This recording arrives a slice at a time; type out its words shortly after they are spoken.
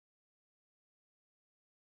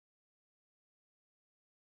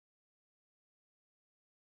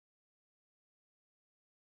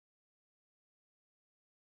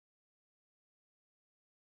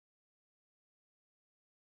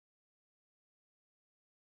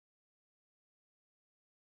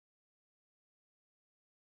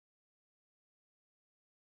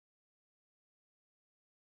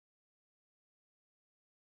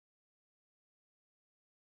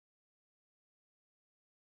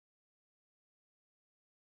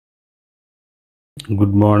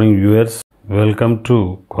Good morning, viewers. Welcome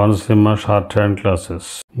to Consumer Shorthand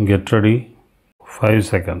classes. Get ready. 5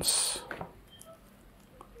 seconds.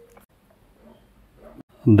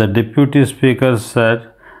 The deputy speaker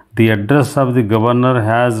said, "The address of the governor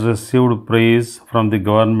has received praise from the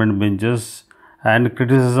government benches and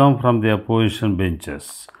criticism from the opposition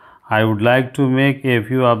benches. I would like to make a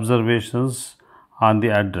few observations on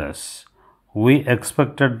the address. We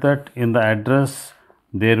expected that in the address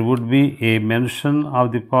there would be a mention of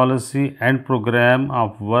the policy and program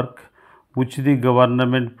of work which the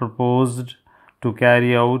government proposed to carry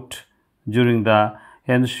out during the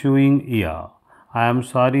ensuing year. I am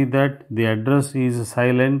sorry that the address is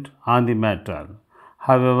silent on the matter.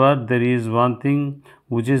 However, there is one thing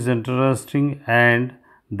which is interesting, and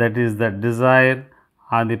that is the desire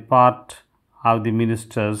on the part of the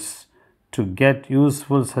ministers to get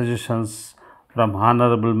useful suggestions from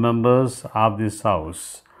honorable members of this House.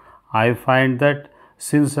 I find that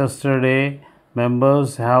since yesterday,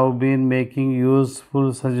 members have been making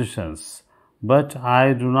useful suggestions, but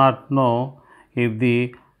I do not know if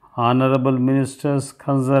the honorable ministers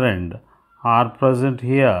concerned are present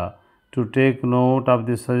here to take note of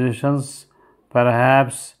the suggestions,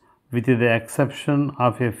 perhaps with the exception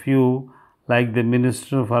of a few like the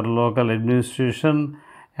Minister for Local Administration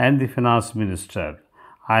and the Finance Minister.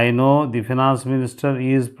 I know the Finance Minister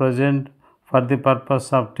is present for the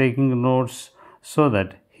purpose of taking notes so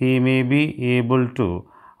that he may be able to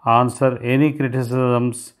answer any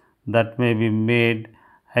criticisms that may be made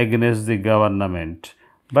against the government.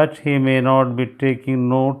 But he may not be taking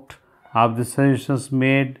note of the suggestions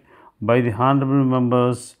made by the honorable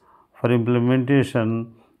members for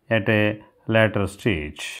implementation at a later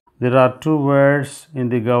stage. There are two words in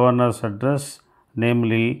the governor's address,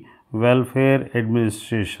 namely welfare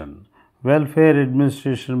administration. Welfare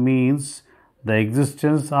administration means the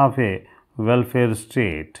existence of a welfare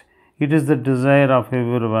state. It is the desire of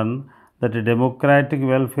everyone that a democratic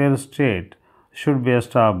welfare state should be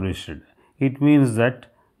established. It means that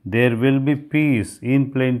there will be peace in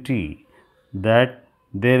plenty, that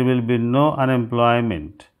there will be no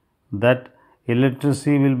unemployment, that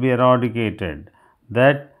illiteracy will be eradicated,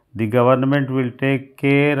 that the government will take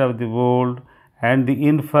care of the old and the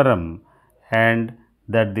infirm, and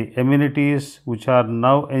that the amenities which are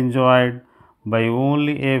now enjoyed by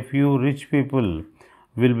only a few rich people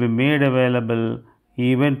will be made available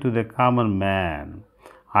even to the common man.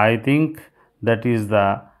 I think that is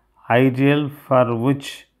the ideal for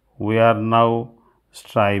which we are now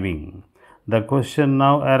striving. The question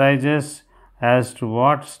now arises as to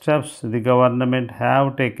what steps the government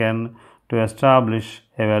have taken to establish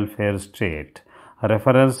a welfare state. A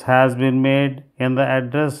reference has been made in the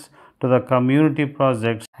address to the community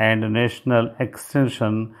projects and national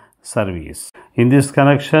extension service. In this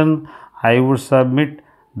connection, I would submit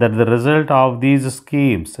that the result of these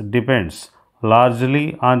schemes depends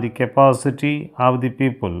largely on the capacity of the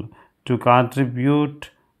people to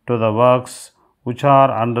contribute to the works which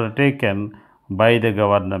are undertaken by the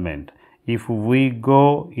government. If we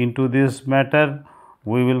go into this matter,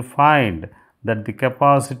 we will find that the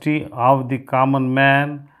capacity of the common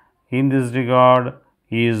man in this regard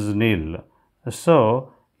is nil.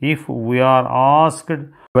 So, if we are asked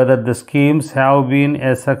whether the schemes have been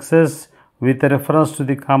a success with reference to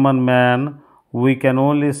the common man, we can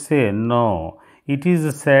only say no. It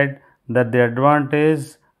is said that the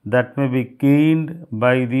advantage that may be gained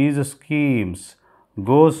by these schemes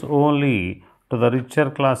goes only to the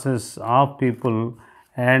richer classes of people,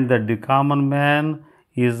 and that the common man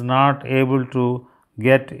is not able to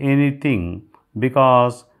get anything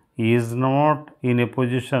because he is not in a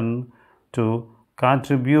position to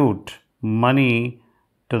contribute money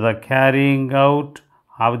to the carrying out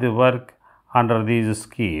of the work under these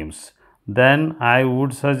schemes. Then I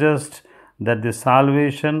would suggest that the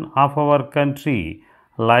salvation of our country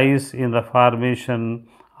lies in the formation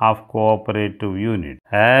of cooperative unit.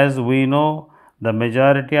 As we know, the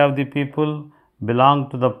majority of the people belong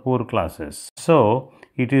to the poor classes. So,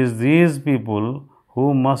 it is these people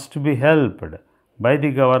who must be helped by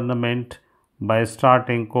the government by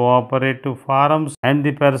starting cooperative forums, and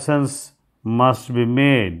the persons must be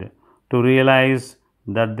made to realize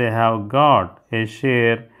that they have got a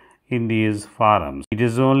share in these forums. It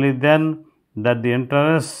is only then that the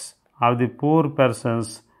interests of the poor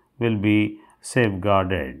persons will be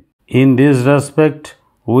safeguarded. In this respect,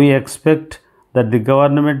 we expect that the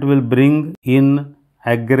government will bring in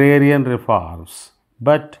agrarian reforms,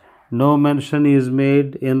 but no mention is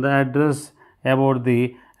made in the address about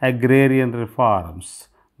the agrarian reforms.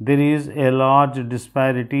 There is a large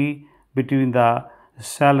disparity between the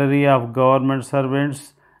salary of government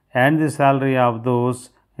servants and the salary of those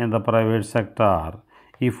in the private sector.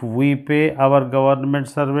 If we pay our government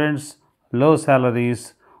servants low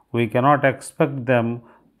salaries, we cannot expect them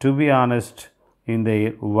to be honest in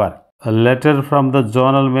their work. A letter from the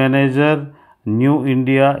zonal manager, New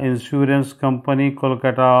India Insurance Company,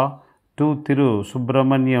 Kolkata, to Thiru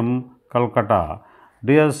Subramaniam, Calcutta.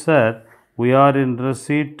 Dear Sir, we are in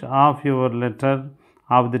receipt of your letter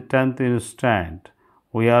of the 10th instant.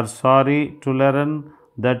 We are sorry to learn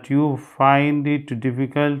that you find it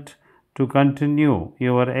difficult to continue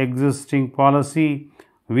your existing policy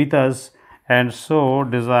with us and so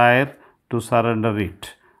desire to surrender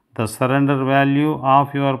it. The surrender value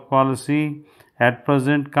of your policy at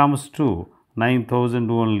present comes to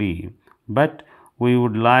 9,000 only. But we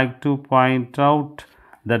would like to point out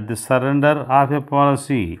that the surrender of a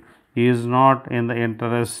policy is not in the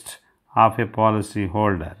interest of a policy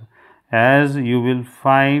holder. As you will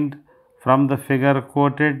find from the figure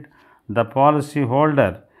quoted, the policy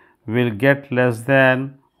holder will get less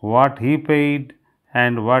than what he paid,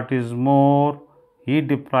 and what is more, he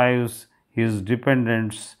deprives his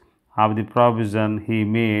dependents of the provision he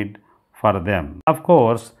made for them. Of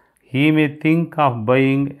course, he may think of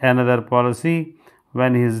buying another policy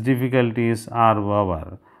when his difficulties are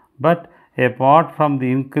over. But apart from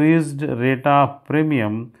the increased rate of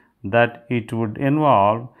premium that it would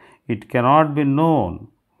involve, it cannot be known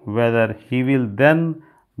whether he will then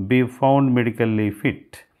be found medically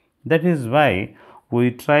fit. That is why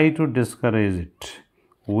we try to discourage it.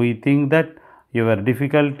 We think that your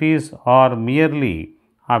difficulties are merely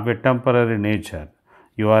of a temporary nature.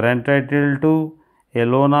 You are entitled to a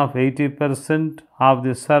loan of 80% of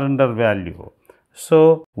the surrender value.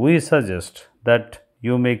 So, we suggest that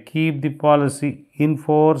you may keep the policy in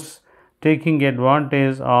force, taking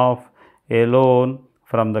advantage of a loan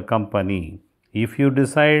from the company. If you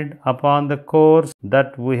decide upon the course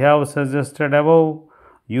that we have suggested above,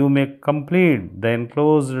 you may complete the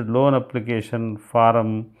enclosed loan application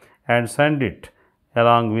form and send it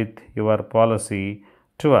along with your policy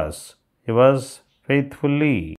to us. Yours faithfully,